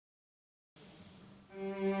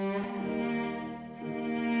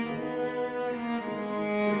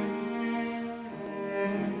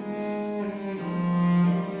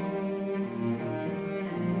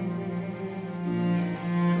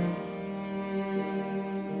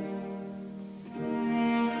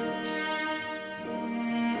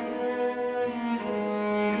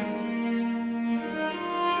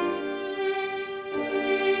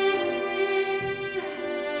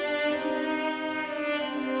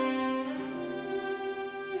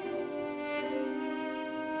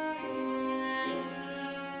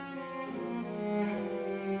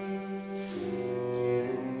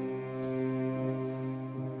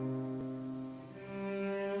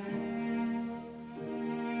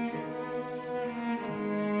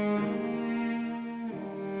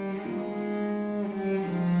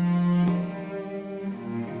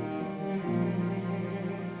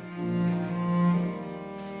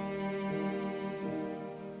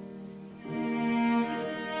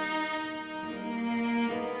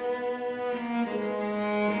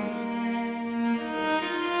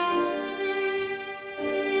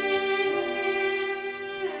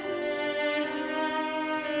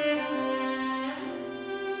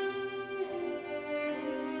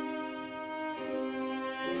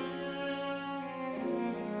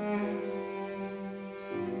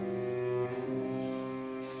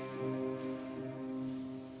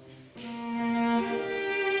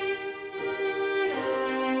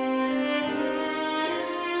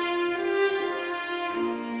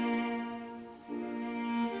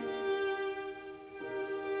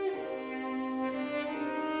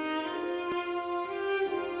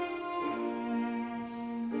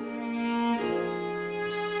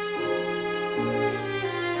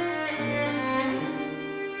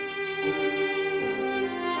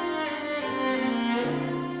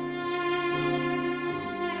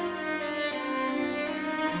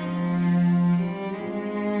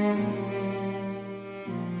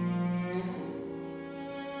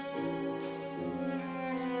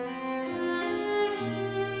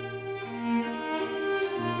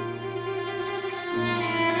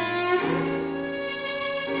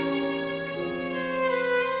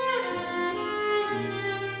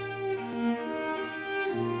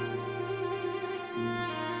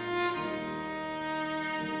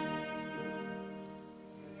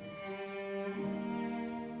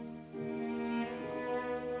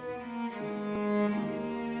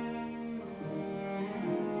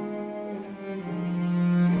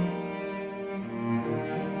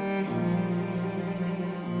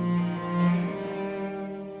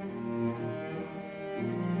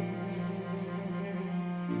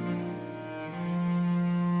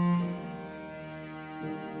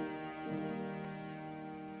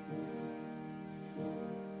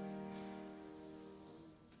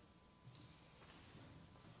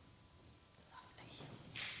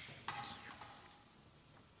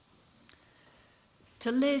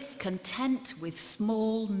to live content with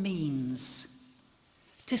small means,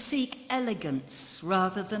 to seek elegance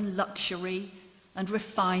rather than luxury and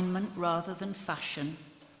refinement rather than fashion,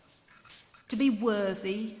 to be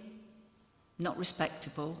worthy, not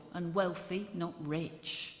respectable, and wealthy, not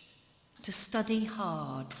rich, to study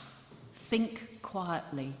hard, think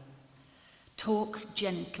quietly, talk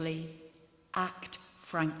gently, act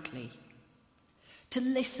frankly, to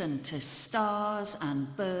listen to stars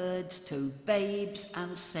and birds, to babes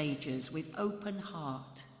and sages with open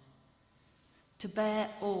heart, to bear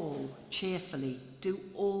all cheerfully, do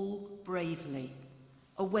all bravely,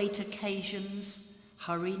 await occasions,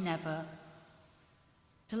 hurry never,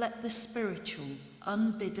 to let the spiritual,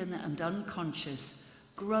 unbidden and unconscious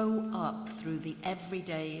grow up through the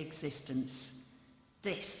everyday existence.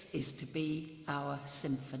 This is to be our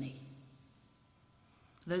symphony.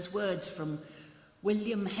 Those words from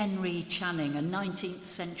William Henry Channing, a 19th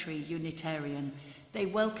century Unitarian, they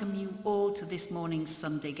welcome you all to this morning's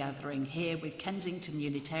Sunday gathering here with Kensington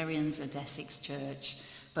Unitarians at Essex Church,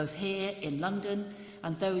 both here in London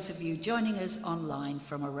and those of you joining us online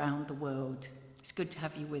from around the world. It's good to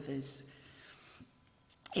have you with us.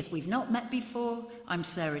 If we've not met before, I'm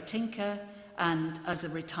Sarah Tinker, and as a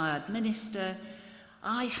retired minister,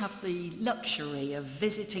 I have the luxury of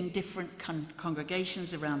visiting different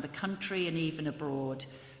congregations around the country and even abroad,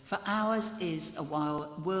 for ours is a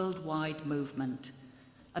worldwide movement,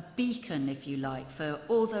 a beacon, if you like, for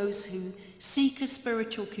all those who seek a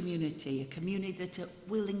spiritual community, a community that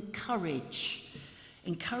will encourage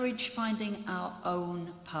finding our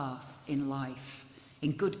own path in life,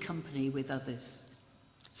 in good company with others.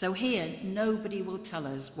 So here, nobody will tell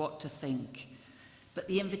us what to think, but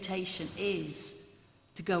the invitation is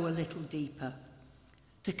to go a little deeper,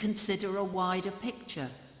 to consider a wider picture,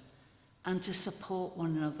 and to support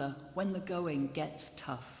one another when the going gets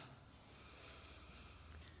tough.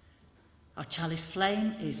 Our chalice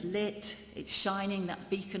flame is lit, it's shining that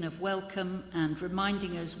beacon of welcome and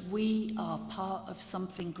reminding us we are part of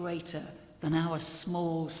something greater than our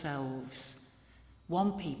small selves.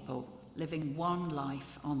 One people living one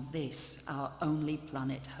life on this, our only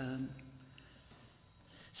planet home.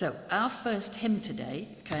 So our first hymn today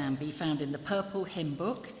can be found in the Purple Hymn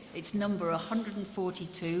Book. It's number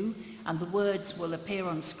 142, and the words will appear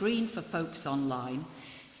on screen for folks online.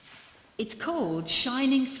 It's called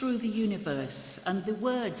Shining Through the Universe, and the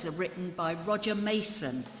words are written by Roger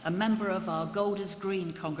Mason, a member of our Golders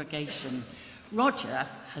Green congregation. Roger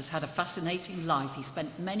has had a fascinating life. He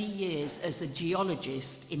spent many years as a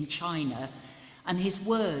geologist in China, and his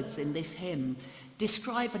words in this hymn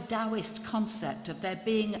describe a Taoist concept of there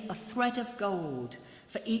being a thread of gold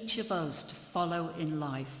for each of us to follow in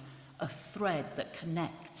life, a thread that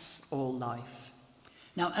connects all life.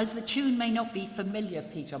 Now, as the tune may not be familiar,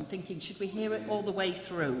 Peter, I'm thinking, should we hear it all the way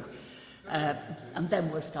through? And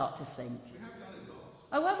then we'll start to sing. We have done it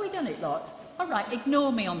lots. Oh, have we done it lots? All right,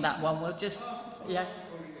 ignore me on that one. We'll just... Yes?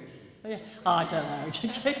 Yeah. Oh, I don't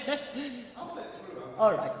know.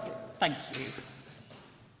 All right, thank you.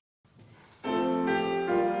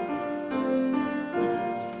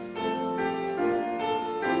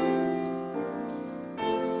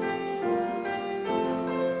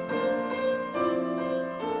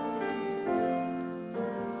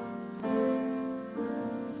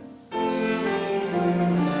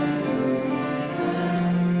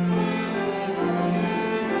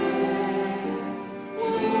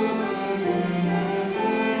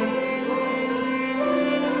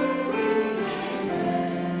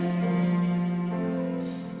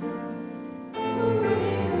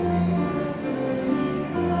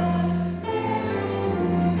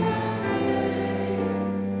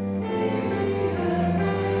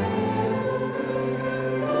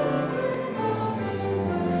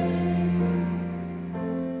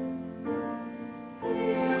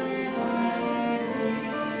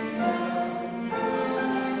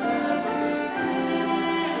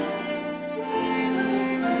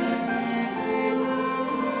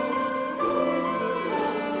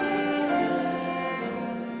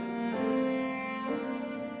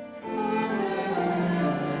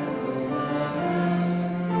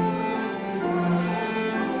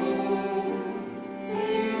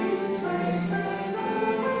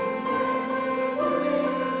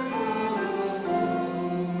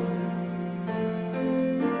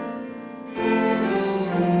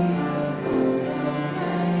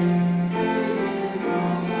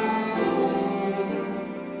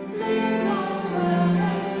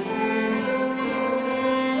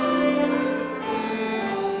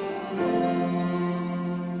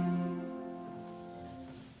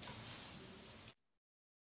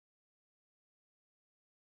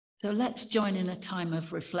 So let's join in a time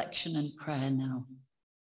of reflection and prayer now.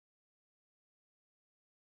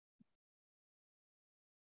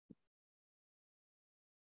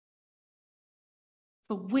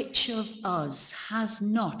 For which of us has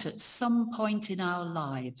not at some point in our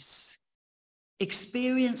lives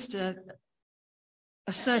experienced a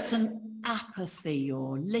certain apathy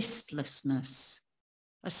or listlessness,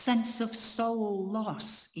 a sense of soul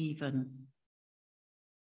loss even,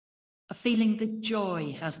 a feeling that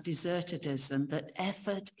joy has deserted us and that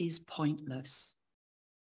effort is pointless?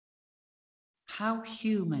 How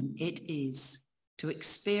human it is to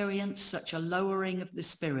experience such a lowering of the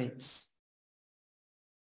spirits.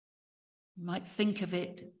 You might think of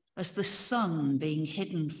it as the sun being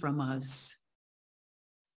hidden from us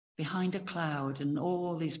behind a cloud and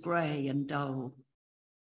all is grey and dull.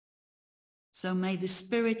 So may the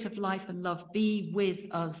spirit of life and love be with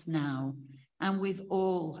us now and with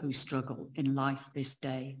all who struggle in life this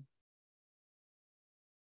day.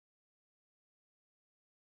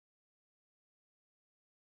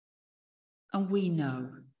 And we know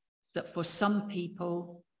that for some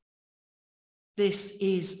people, this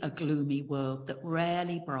is a gloomy world that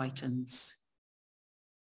rarely brightens.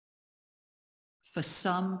 For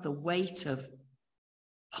some, the weight of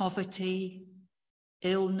poverty,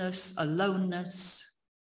 illness, aloneness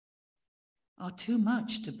are too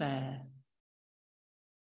much to bear.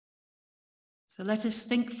 So let us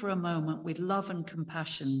think for a moment with love and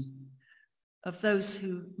compassion of those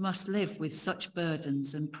who must live with such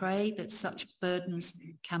burdens and pray that such burdens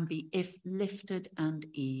can be lifted and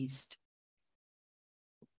eased.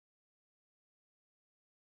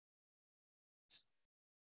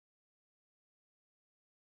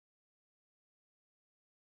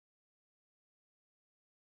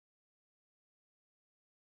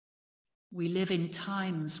 We live in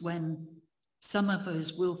times when some of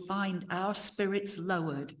us will find our spirits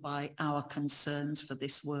lowered by our concerns for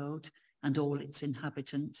this world and all its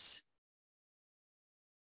inhabitants.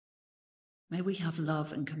 May we have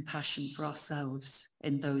love and compassion for ourselves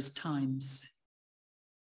in those times.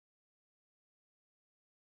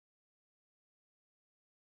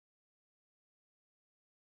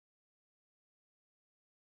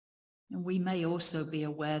 And we may also be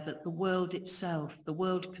aware that the world itself, the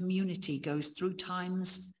world community, goes through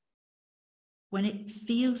times when it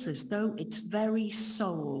feels as though its very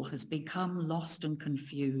soul has become lost and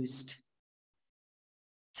confused,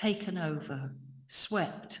 taken over,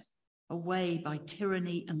 swept away by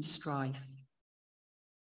tyranny and strife.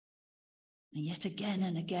 And yet again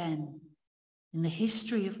and again, in the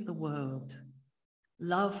history of the world,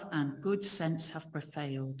 love and good sense have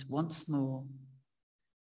prevailed once more.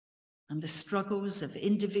 And the struggles of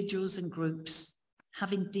individuals and groups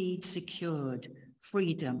have indeed secured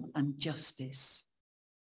freedom and justice.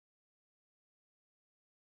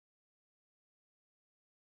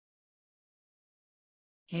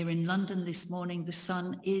 Here in London this morning, the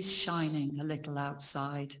sun is shining a little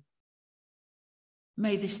outside.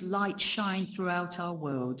 May this light shine throughout our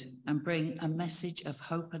world and bring a message of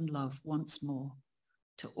hope and love once more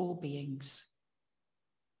to all beings.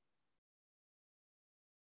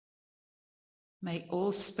 May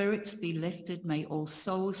all spirits be lifted, may all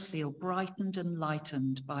souls feel brightened and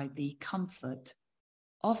lightened by the comfort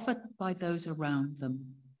offered by those around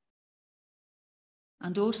them,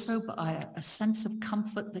 and also by a sense of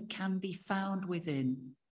comfort that can be found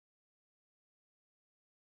within.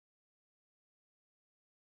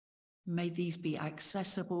 May these be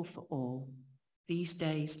accessible for all, these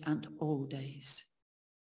days and all days.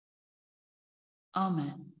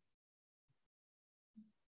 Amen.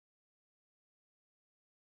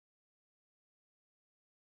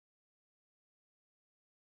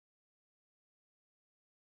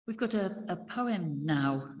 We've got a poem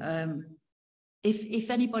now. If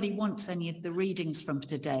anybody wants any of the readings from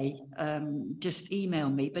today, just email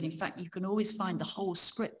me. But in fact, you can always find the whole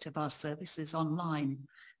script of our services online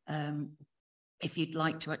if you'd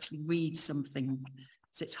like to actually read something.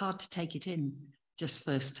 So it's hard to take it in just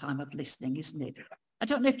first time of listening, isn't it? I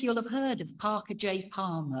don't know if you'll have heard of Parker J.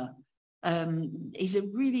 Palmer. He's a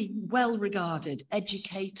really well-regarded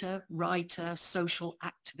educator, writer, social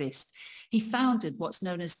activist. He founded what's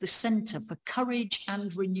known as the Center for Courage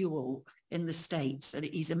and Renewal in the States, and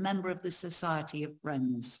he's a member of the Society of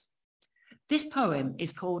Friends. This poem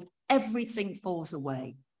is called Everything Falls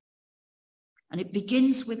Away, and it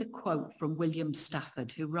begins with a quote from William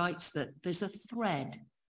Stafford, who writes that there's a thread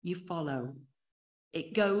you follow.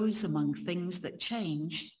 It goes among things that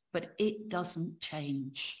change, but it doesn't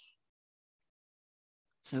change.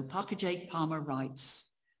 So Parker J. Palmer writes,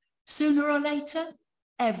 sooner or later,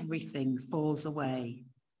 everything falls away.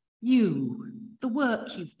 You, the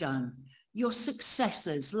work you've done, your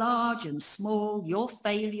successes, large and small, your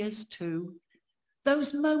failures too,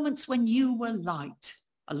 those moments when you were light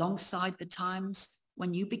alongside the times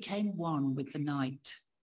when you became one with the night.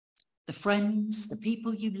 The friends, the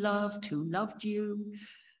people you loved who loved you,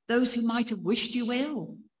 those who might have wished you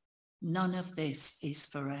ill. None of this is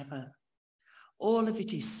forever. All of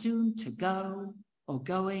it is soon to go, or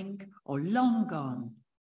going, or long gone.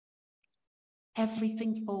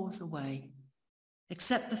 Everything falls away,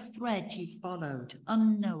 except the thread you followed,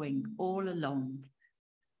 unknowing all along.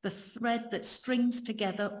 The thread that strings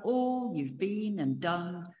together all you've been and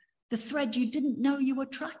done, the thread you didn't know you were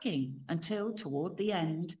tracking until toward the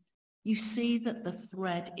end, you see that the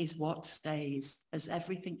thread is what stays as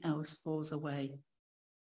everything else falls away.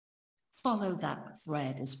 Follow that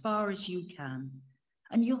thread as far as you can,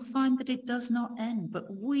 and you'll find that it does not end,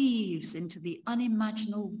 but weaves into the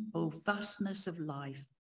unimaginable vastness of life.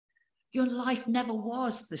 Your life never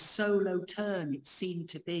was the solo turn it seemed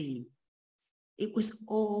to be. It was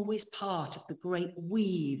always part of the great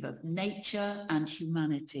weave of nature and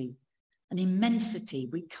humanity, an immensity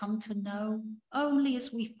we come to know only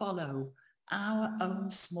as we follow our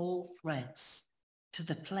own small threads to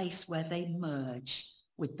the place where they merge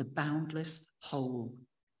with the boundless whole.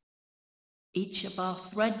 Each of our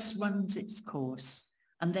threads runs its course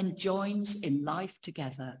and then joins in life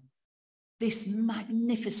together. This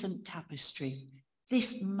magnificent tapestry,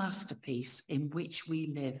 this masterpiece in which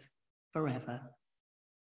we live forever.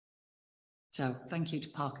 So thank you to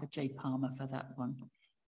Parker J. Palmer for that one.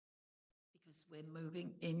 Because we're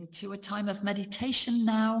moving into a time of meditation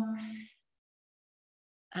now.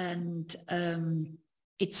 And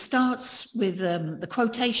it starts with the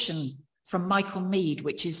quotation from Michael Meade,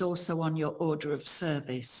 which is also on your order of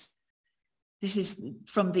service. This is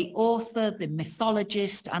from the author, the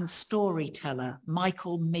mythologist and storyteller,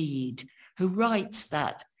 Michael Meade, who writes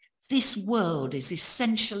that this world is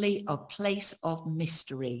essentially a place of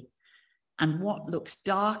mystery, and what looks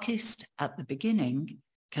darkest at the beginning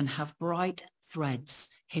can have bright threads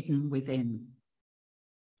hidden within.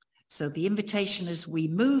 So the invitation as we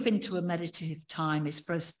move into a meditative time is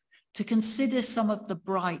for us to consider some of the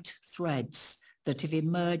bright threads that have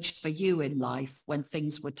emerged for you in life when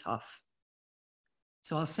things were tough.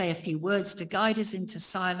 So I'll say a few words to guide us into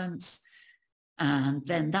silence, and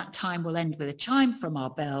then that time will end with a chime from our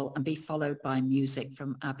bell and be followed by music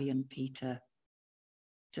from Abby and Peter.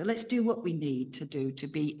 So let's do what we need to do to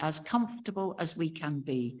be as comfortable as we can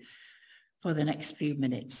be for the next few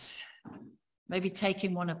minutes. Maybe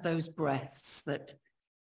taking one of those breaths that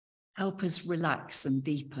help us relax and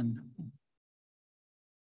deepen,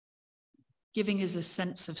 giving us a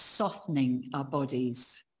sense of softening our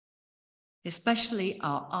bodies, especially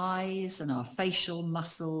our eyes and our facial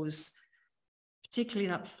muscles, particularly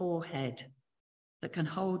that forehead that can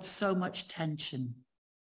hold so much tension.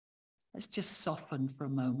 Let's just soften for a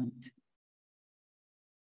moment.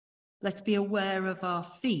 Let's be aware of our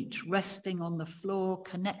feet resting on the floor,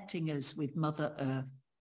 connecting us with Mother Earth.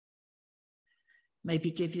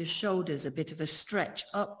 Maybe give your shoulders a bit of a stretch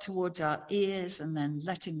up towards our ears and then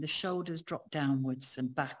letting the shoulders drop downwards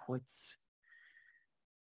and backwards.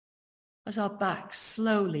 As our backs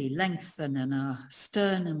slowly lengthen and our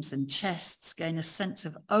sternums and chests gain a sense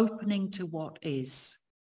of opening to what is,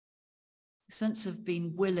 a sense of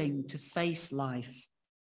being willing to face life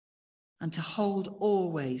and to hold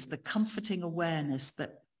always the comforting awareness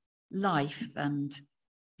that life and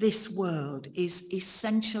this world is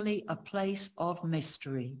essentially a place of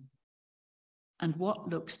mystery. And what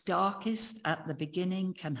looks darkest at the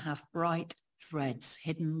beginning can have bright threads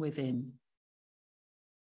hidden within.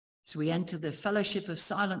 As we enter the fellowship of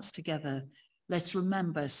silence together, let's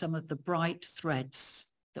remember some of the bright threads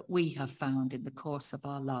that we have found in the course of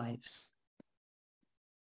our lives.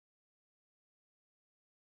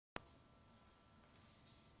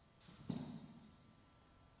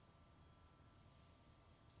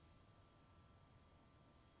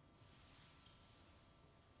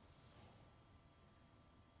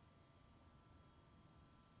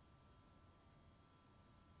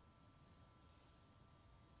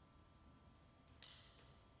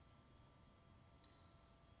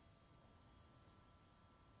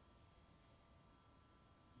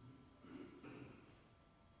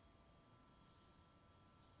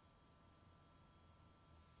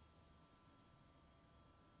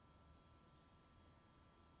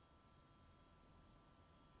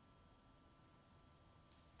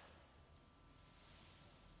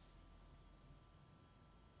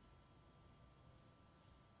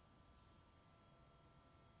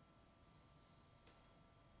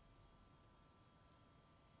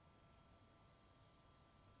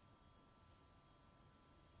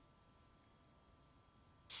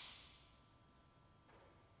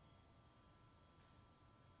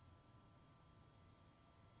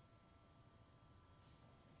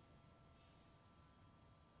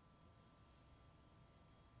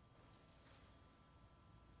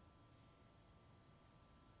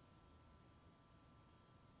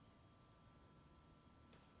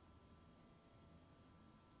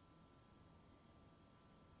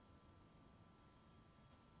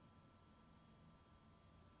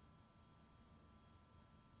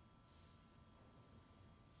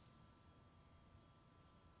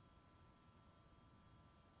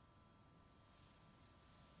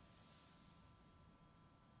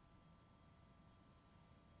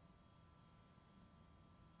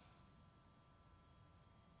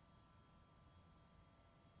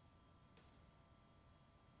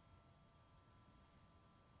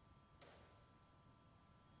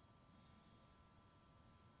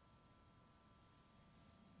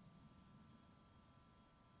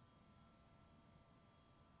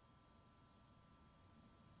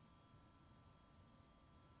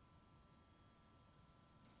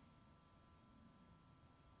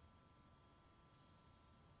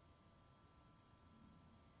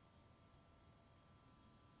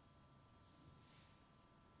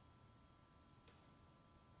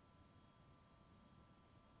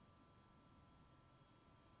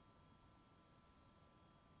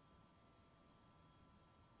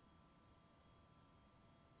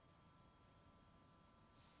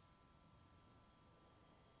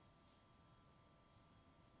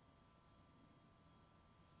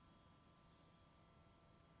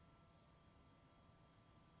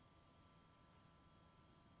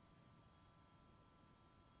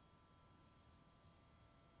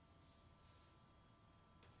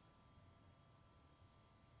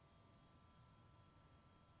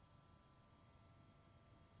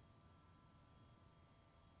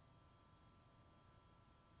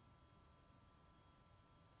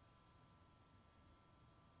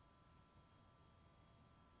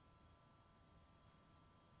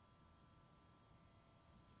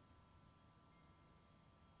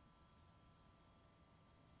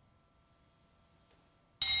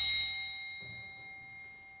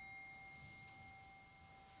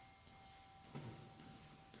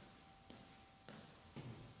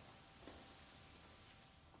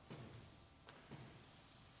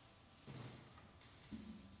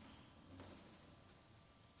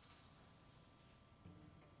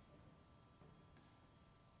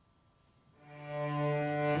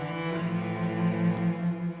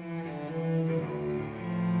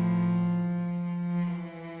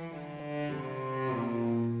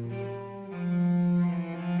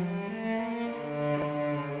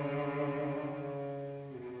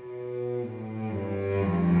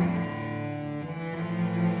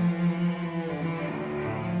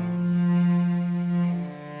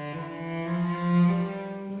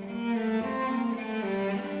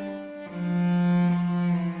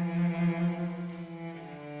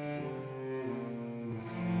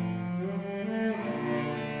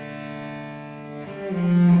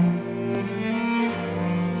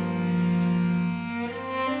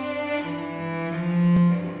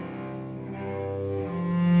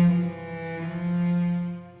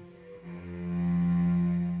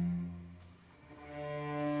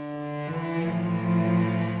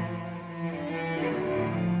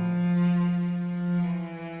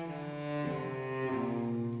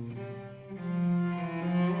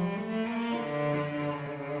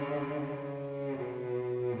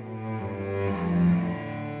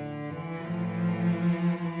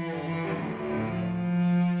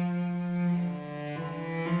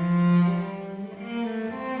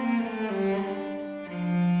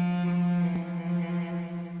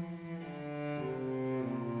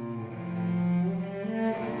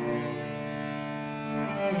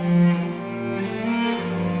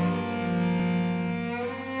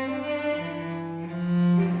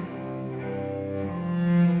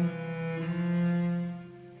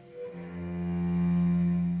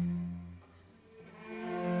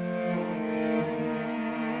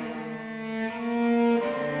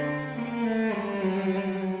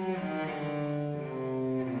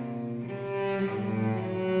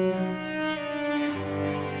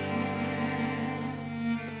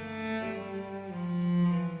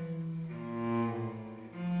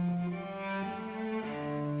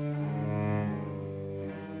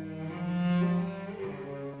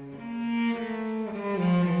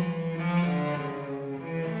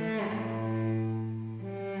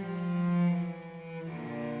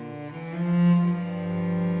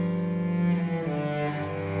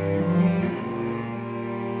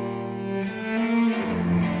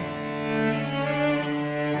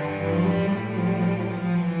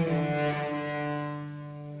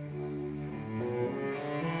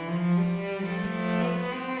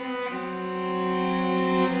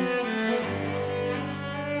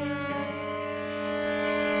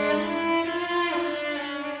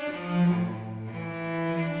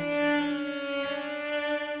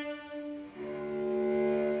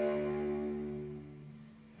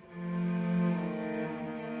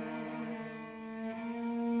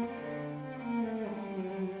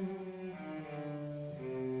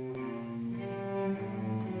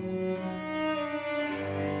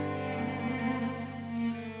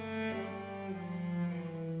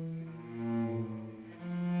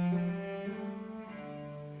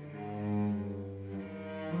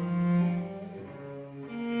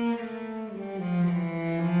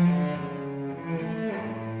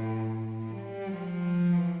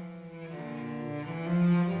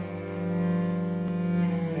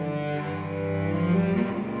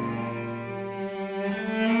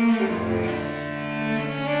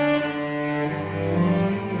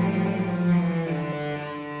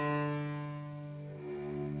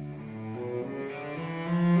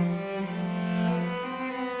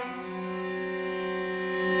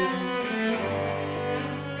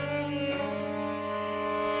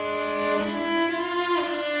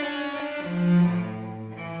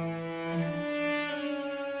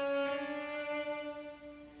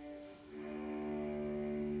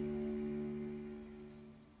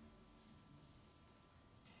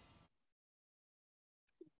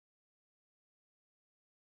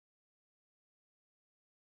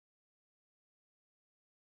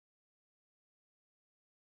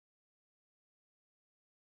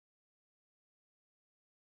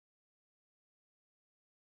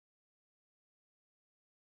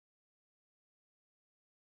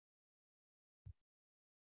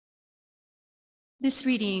 This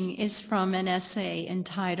reading is from an essay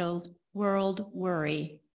entitled World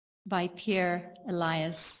Worry by Pierre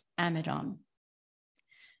Elias Amidon.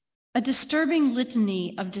 A disturbing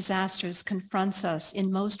litany of disasters confronts us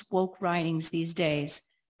in most woke writings these days,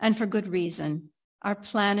 and for good reason. Our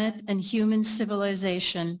planet and human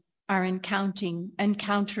civilization are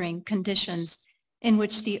encountering conditions in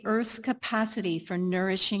which the Earth's capacity for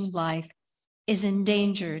nourishing life is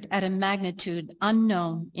endangered at a magnitude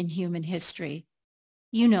unknown in human history.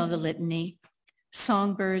 You know the litany: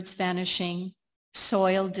 songbirds vanishing,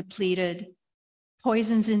 soil depleted,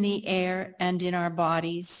 poisons in the air and in our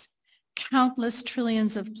bodies, countless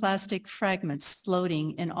trillions of plastic fragments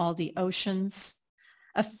floating in all the oceans,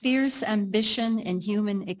 a fierce ambition in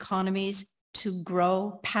human economies to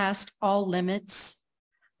grow past all limits,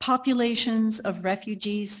 populations of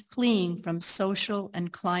refugees fleeing from social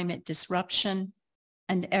and climate disruption,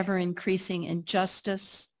 and ever-increasing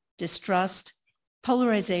injustice, distrust,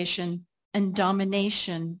 polarization, and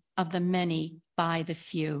domination of the many by the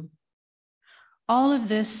few. All of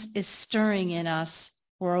this is stirring in us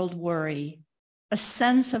world worry, a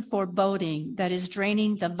sense of foreboding that is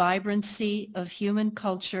draining the vibrancy of human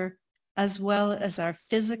culture as well as our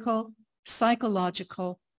physical,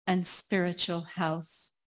 psychological, and spiritual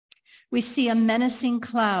health. We see a menacing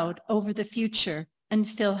cloud over the future and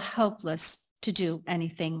feel helpless to do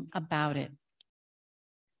anything about it.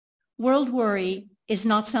 World worry is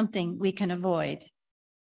not something we can avoid.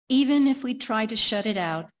 Even if we try to shut it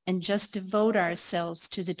out and just devote ourselves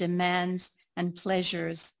to the demands and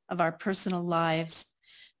pleasures of our personal lives,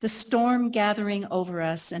 the storm gathering over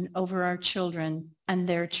us and over our children and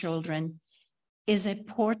their children is a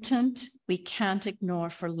portent we can't ignore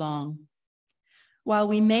for long. While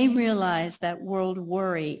we may realize that world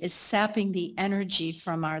worry is sapping the energy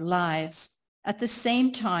from our lives, at the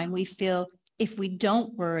same time we feel if we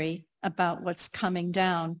don't worry about what's coming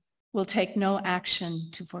down, we'll take no action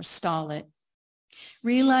to forestall it.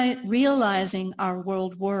 Realizing our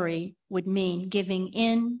world worry would mean giving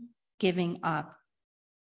in, giving up.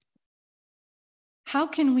 How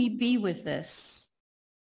can we be with this?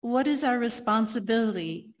 What is our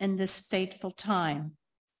responsibility in this fateful time?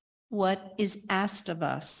 What is asked of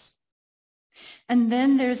us? And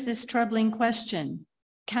then there's this troubling question.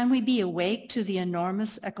 Can we be awake to the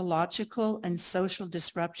enormous ecological and social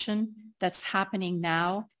disruption that's happening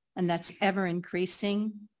now and that's ever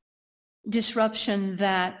increasing? Disruption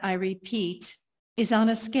that, I repeat, is on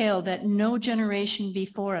a scale that no generation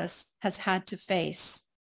before us has had to face.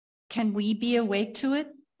 Can we be awake to it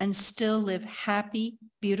and still live happy,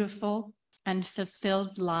 beautiful, and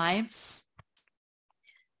fulfilled lives?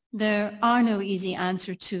 There are no easy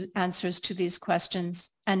answers to these questions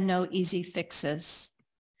and no easy fixes.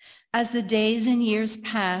 As the days and years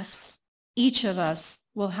pass, each of us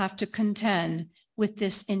will have to contend with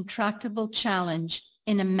this intractable challenge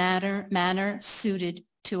in a manner suited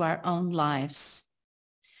to our own lives.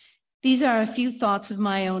 These are a few thoughts of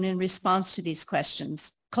my own in response to these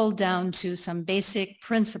questions, culled down to some basic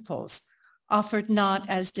principles, offered not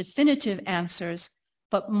as definitive answers,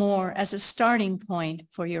 but more as a starting point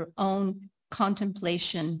for your own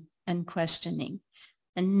contemplation and questioning.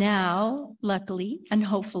 And now, luckily and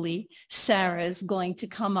hopefully, Sarah is going to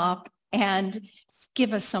come up and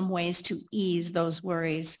give us some ways to ease those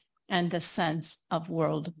worries and the sense of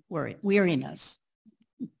world weariness.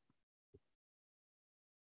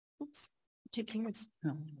 Oops, 2 fingers.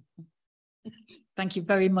 Oh. Thank you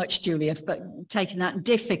very much, Julia, for taking that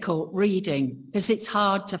difficult reading, because it's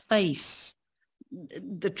hard to face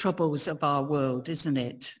the troubles of our world, isn't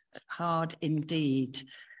it? Hard indeed.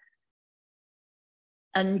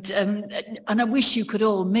 And I wish you could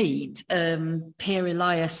all meet Pierre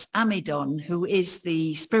Elias Amidon, who is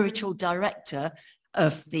the spiritual director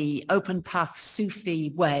of the Open Path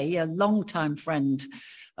Sufi Way, a longtime friend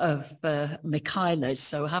of Michaela's.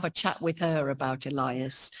 So have a chat with her about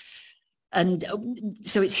Elias. And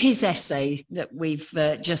so it's his essay that we've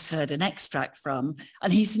just heard an extract from,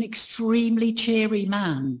 and he's an extremely cheery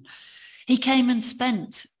man. He came and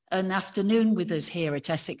spent an afternoon with us here at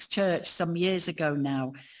Essex Church some years ago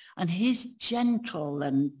now, and his gentle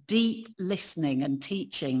and deep listening and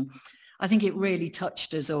teaching, I think it really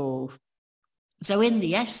touched us all. So in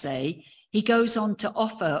the essay, he goes on to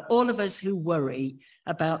offer all of us who worry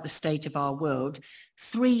about the state of our world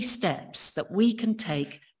 3 steps that we can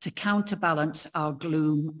take to counterbalance our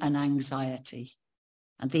gloom and anxiety.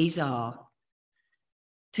 And these are: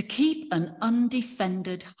 to keep an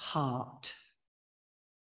undefended heart,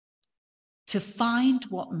 to find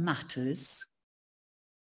what matters,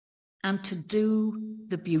 and to do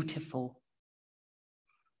the beautiful.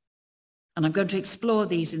 And I'm going to explore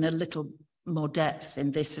these in a little more depth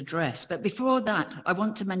in this address. But before that, I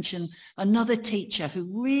want to mention another teacher who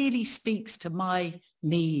really speaks to my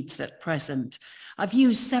needs at present. I've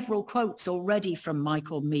used several quotes already from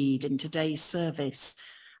Michael Meade in today's service,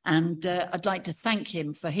 and I'd like to thank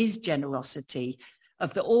him for his generosity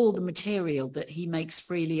of all the material that he makes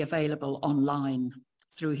freely available online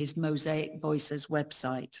through his Mosaic Voices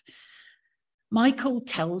website. Michael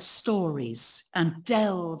tells stories and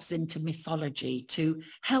delves into mythology to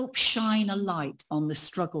help shine a light on the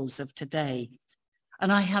struggles of today.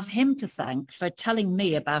 And I have him to thank for telling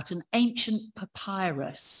me about an ancient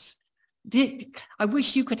papyrus. I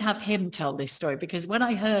wish you could have him tell this story, because when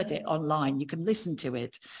I heard it online, you can listen to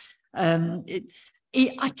it.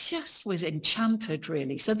 I just was enchanted,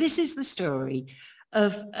 really. So this is the story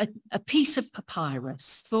of a piece of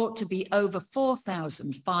papyrus thought to be over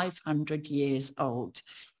 4,500 years old.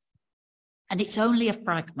 And it's only a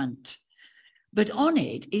fragment. But on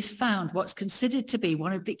it is found what's considered to be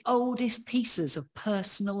one of the oldest pieces of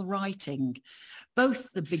personal writing.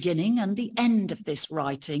 Both the beginning and the end of this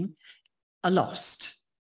writing are lost.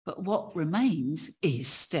 But what remains is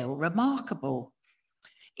still remarkable.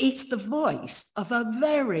 It's the voice of a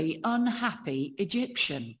very unhappy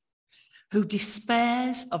Egyptian who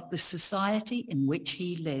despairs of the society in which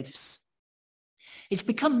he lives. It's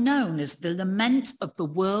become known as the lament of the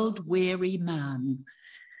world-weary man.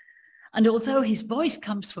 And although his voice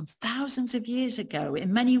comes from thousands of years ago,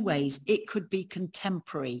 in many ways it could be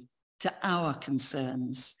contemporary to our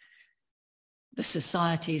concerns. The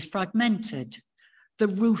society is fragmented. The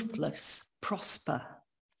ruthless prosper.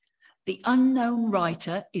 The unknown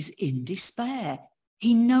writer is in despair.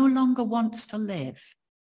 He no longer wants to live.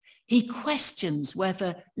 He questions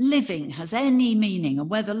whether living has any meaning and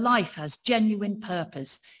whether life has genuine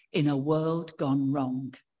purpose in a world gone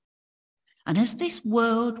wrong. And as this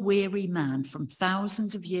world-weary man from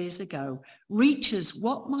thousands of years ago reaches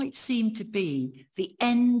what might seem to be the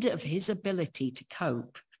end of his ability to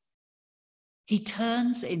cope, he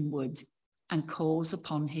turns inward and calls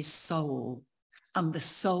upon his soul, and the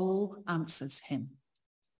soul answers him.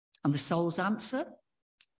 And the soul's answer?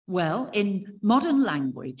 Well, in modern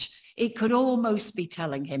language, it could almost be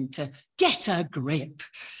telling him to get a grip.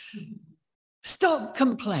 Stop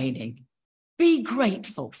complaining. Be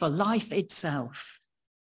grateful for life itself.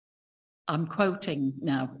 I'm quoting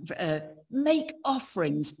now, make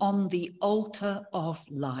offerings on the altar of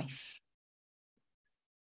life.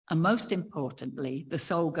 And most importantly, the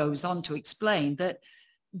soul goes on to explain that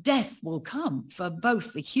death will come for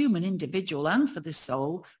both the human individual and for the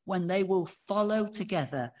soul when they will follow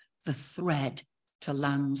together the thread to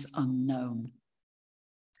lands unknown.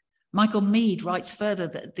 Michael Meade writes further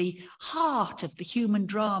that the heart of the human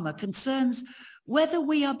drama concerns whether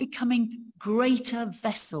we are becoming greater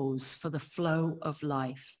vessels for the flow of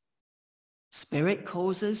life. Spirit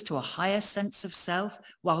calls us to a higher sense of self,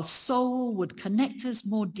 while soul would connect us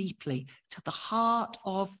more deeply to the heart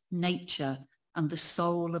of nature and the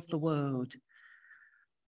soul of the world.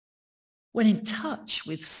 When in touch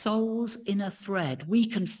with soul's inner thread, we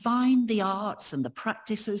can find the arts and the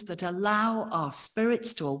practices that allow our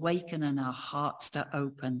spirits to awaken and our hearts to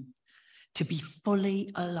open, to be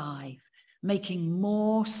fully alive. Making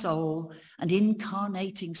more soul and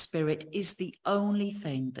incarnating spirit is the only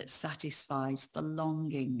thing that satisfies the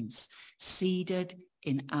longings seeded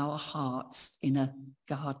in our hearts in a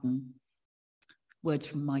garden. Words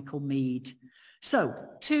from Michael Meade. So,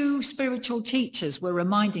 two spiritual teachers were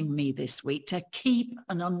reminding me this week to keep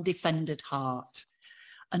an undefended heart,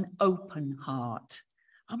 an open heart.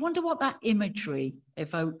 I wonder what that imagery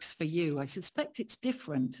evokes for you. I suspect it's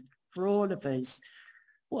different for all of us.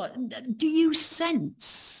 What do you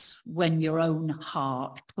sense when your own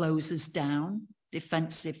heart closes down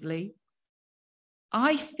defensively?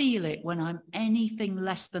 I feel it when I'm anything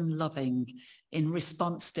less than loving in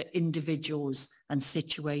response to individuals and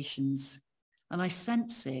situations. And I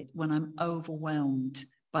sense it when I'm overwhelmed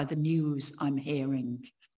by the news I'm hearing.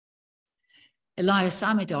 Elias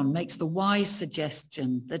Amidon makes the wise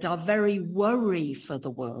suggestion that our very worry for the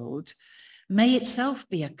world may itself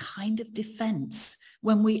be a kind of defense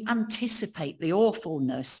when we anticipate the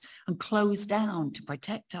awfulness and close down to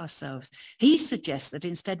protect ourselves. He suggests that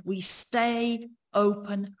instead we stay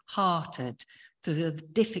open-hearted to the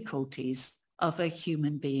difficulties other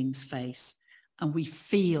human beings face, and we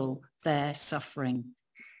feel their suffering,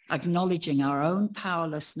 acknowledging our own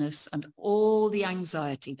powerlessness and all the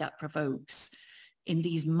anxiety that provokes in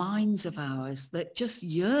these minds of ours that just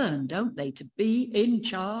yearn, don't they, to be in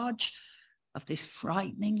charge of this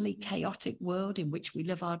frighteningly chaotic world in which we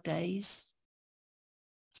live our days.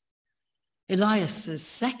 Elias's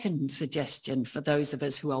second suggestion for those of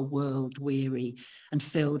us who are world weary and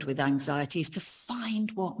filled with anxiety is to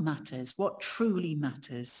find what matters, what truly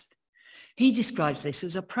matters. He describes this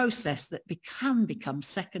as a process that can become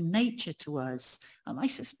second nature to us. And I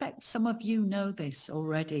suspect some of you know this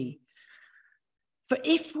already. For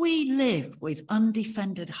if we live with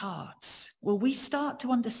undefended hearts, will we start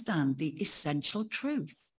to understand the essential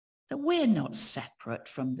truth that we're not separate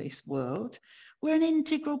from this world. We're an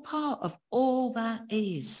integral part of all that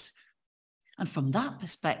is. And from that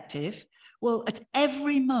perspective, well, at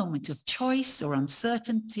every moment of choice or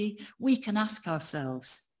uncertainty, we can ask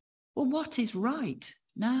ourselves, well, what is right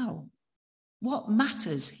now? What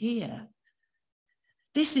matters here?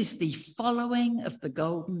 This is the following of the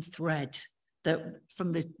golden thread that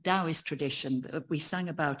from the Taoist tradition that we sang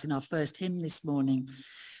about in our first hymn this morning.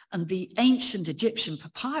 And the ancient Egyptian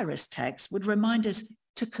papyrus text would remind us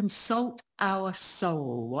to consult our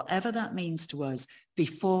soul, whatever that means to us,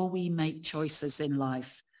 before we make choices in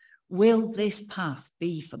life. Will this path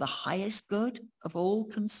be for the highest good of all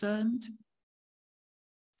concerned?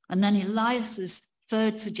 And then Elias's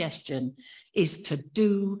third suggestion is to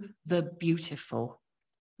do the beautiful.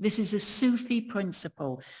 This is a Sufi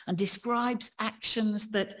principle and describes actions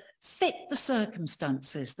that fit the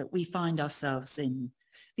circumstances that we find ourselves in.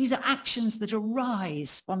 These are actions that arise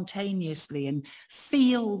spontaneously and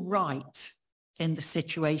feel right in the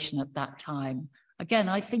situation at that time. Again,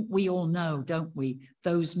 I think we all know, don't we,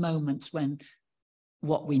 those moments when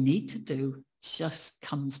what we need to do just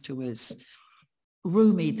comes to us.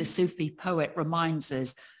 Rumi, the Sufi poet, reminds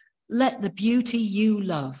us, let the beauty you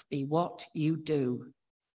love be what you do.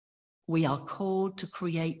 We are called to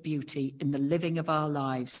create beauty in the living of our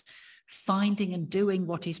lives, finding and doing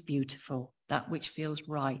what is beautiful, that which feels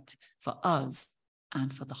right for us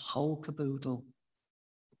and for the whole caboodle.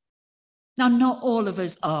 Now, not all of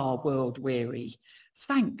us are world weary.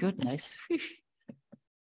 Thank goodness.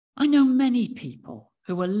 I know many people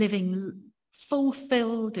who are living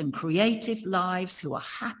fulfilled and creative lives, who are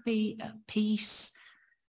happy, at peace.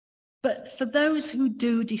 But for those who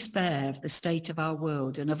do despair of the state of our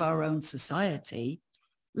world and of our own society,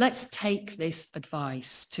 let's take this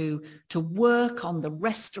advice to work on the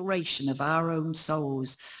restoration of our own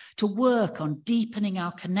souls, to work on deepening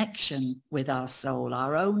our connection with our soul,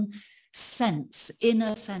 our own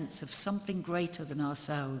inner sense of something greater than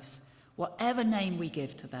ourselves, whatever name we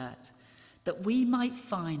give to that we might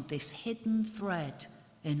find this hidden thread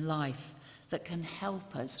in life that can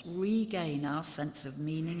help us regain our sense of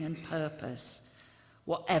meaning and purpose.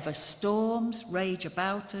 Whatever storms rage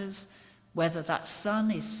about us, whether that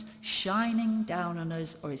sun is shining down on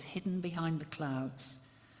us or is hidden behind the clouds,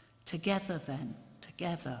 together,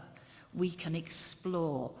 we can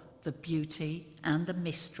explore the beauty and the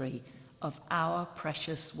mystery of our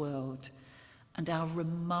precious world and our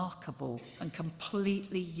remarkable and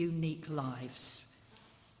completely unique lives.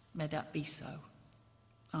 May that be so.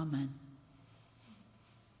 Amen.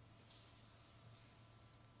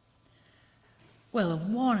 Well,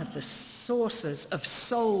 one of the sources of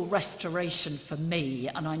soul restoration for me,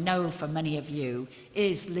 and I know for many of you,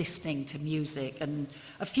 is listening to music. And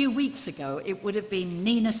a few weeks ago, it would have been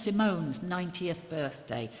Nina Simone's 90th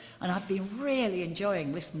birthday. And I've been really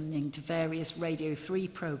enjoying listening to various Radio 3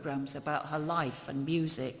 programs about her life and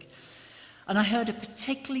music. And I heard a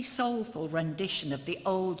particularly soulful rendition of the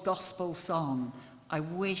old gospel song, "I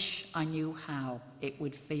Wish I Knew How It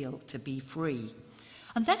Would Feel to Be Free."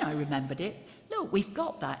 And then I remembered it. Look, we've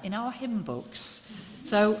got that in our hymn books.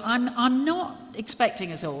 So I'm not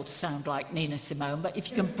expecting us all to sound like Nina Simone, but if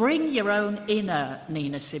you can bring your own inner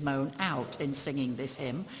Nina Simone out in singing this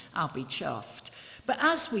hymn, I'll be chuffed. But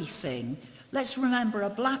as we sing, let's remember a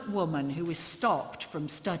black woman who was stopped from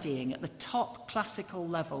studying at the top classical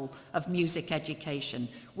level of music education,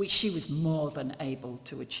 which she was more than able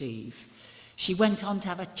to achieve. She went on to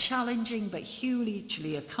have a challenging but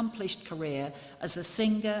hugely accomplished career as a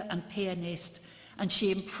singer and pianist, and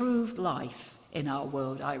she improved life in our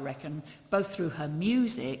world, I reckon, both through her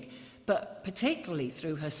music, but particularly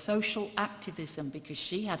through her social activism, because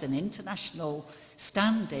she had an international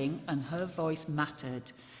standing and her voice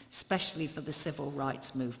mattered, especially for the civil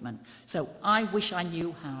rights movement. So I Wish I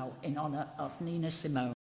Knew How, in honor of Nina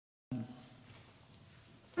Simone.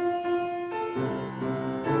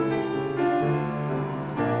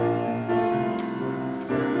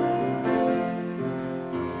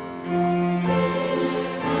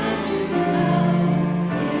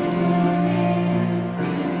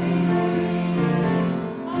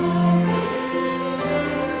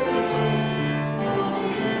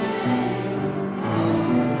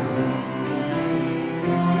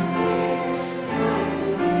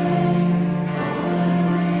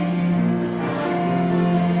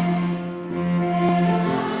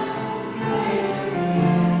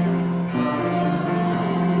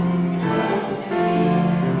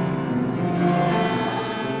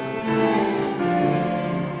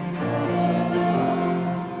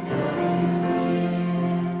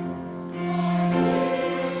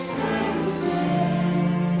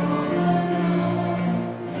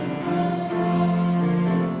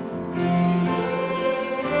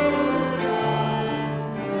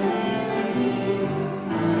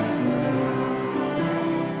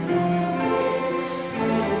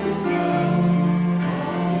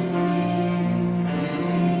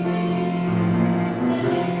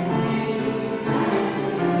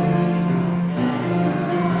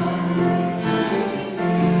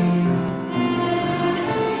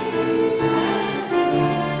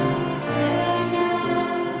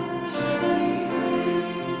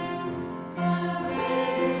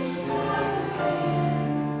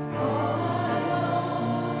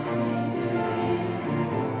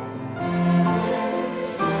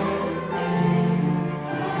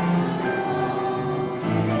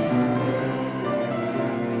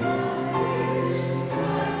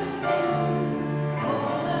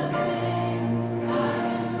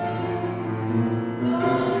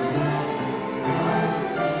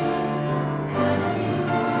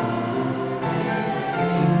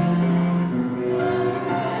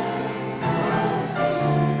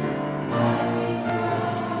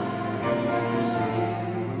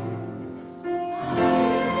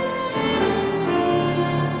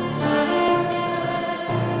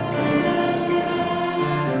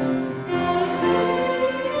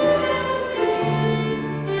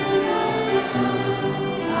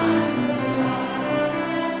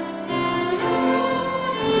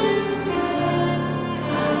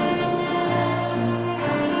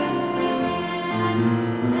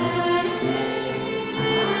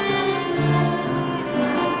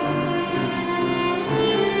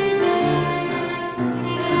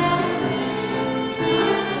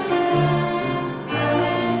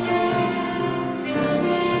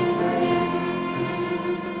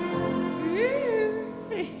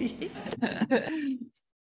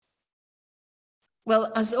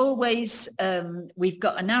 Well, as always, we've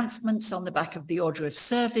got announcements on the back of the order of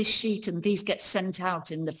service sheet, and these get sent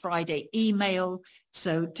out in the Friday email.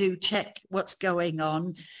 So do check what's going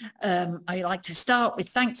on. I like to start with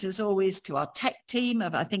thanks, as always, to our tech team.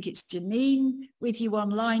 I think it's Janine with you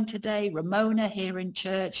online today, Ramona here in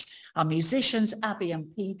church, our musicians, Abby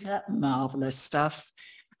and Peter, marvelous stuff,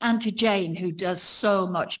 and to Jane, who does so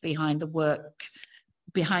much behind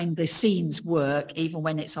the scenes work, even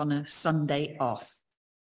when it's on a Sunday off.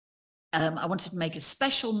 I wanted to make a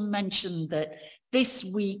special mention that this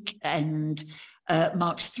weekend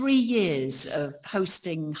marks 3 years of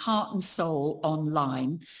hosting Heart and Soul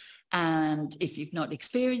online. And if you've not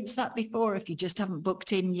experienced that before, if you just haven't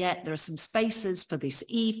booked in yet, there are some spaces for this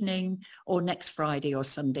evening or next Friday or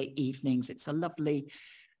Sunday evenings. It's a lovely,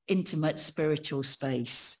 intimate, spiritual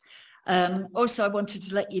space. Also, I wanted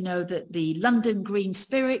to let you know that the London Green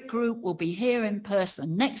Spirit Group will be here in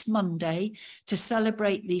person next Monday to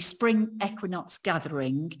celebrate the spring equinox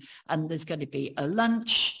gathering. And there's going to be a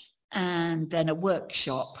lunch and then a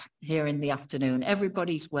workshop here in the afternoon.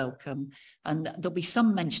 Everybody's welcome. And there'll be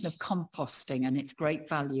some mention of composting, and it's great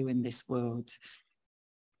value in this world.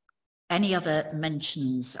 Any other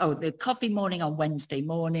mentions? Oh, the coffee morning on Wednesday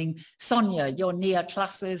morning. Sonia, your NIA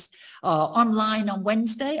classes are online on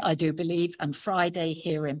Wednesday, I do believe, and Friday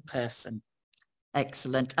here in person.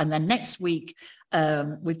 Excellent. And then next week,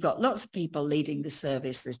 we've got lots of people leading the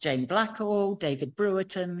service. There's Jane Blackall, David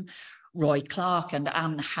Brewerton, Roy Clark, and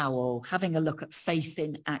Anne Howell, having a look at faith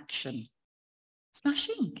in action.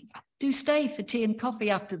 Smashing. Do stay for tea and coffee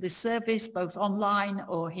after the service, both online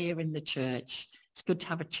or here in the church. It's good to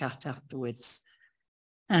have a chat afterwards.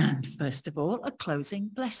 And first of all, a closing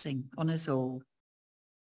blessing on us all.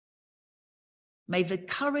 May the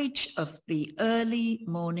courage of the early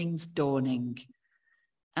morning's dawning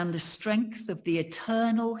and the strength of the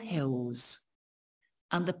eternal hills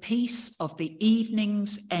and the peace of the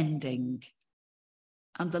evening's ending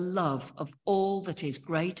and the love of all that is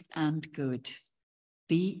great and good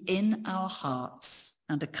be in our hearts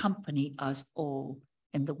and accompany us all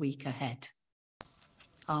in the week ahead.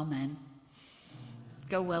 Amen.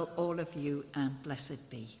 Go well, all of you, and blessed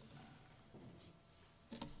be.